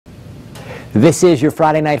This is your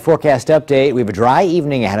Friday night forecast update. We have a dry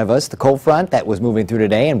evening ahead of us. The cold front that was moving through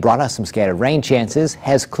today and brought us some scattered rain chances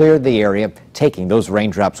has cleared the area, taking those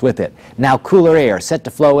raindrops with it. Now cooler air set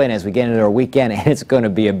to flow in as we get into our weekend, and it's going to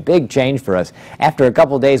be a big change for us. After a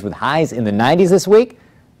couple days with highs in the 90s this week,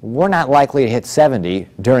 we're not likely to hit 70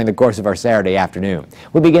 during the course of our Saturday afternoon.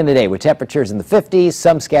 We begin the day with temperatures in the 50s,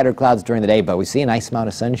 some scattered clouds during the day, but we see a nice amount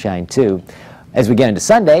of sunshine too. As we get into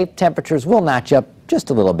Sunday, temperatures will notch up just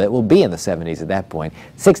a little bit. We'll be in the 70s at that point.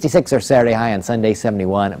 66 our Saturday high on Sunday,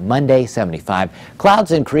 71, Monday 75.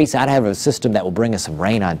 Clouds increase out of a system that will bring us some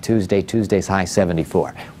rain on Tuesday. Tuesday's high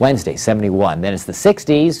 74. Wednesday 71. Then it's the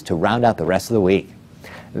 60s to round out the rest of the week.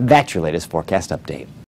 That's your latest forecast update.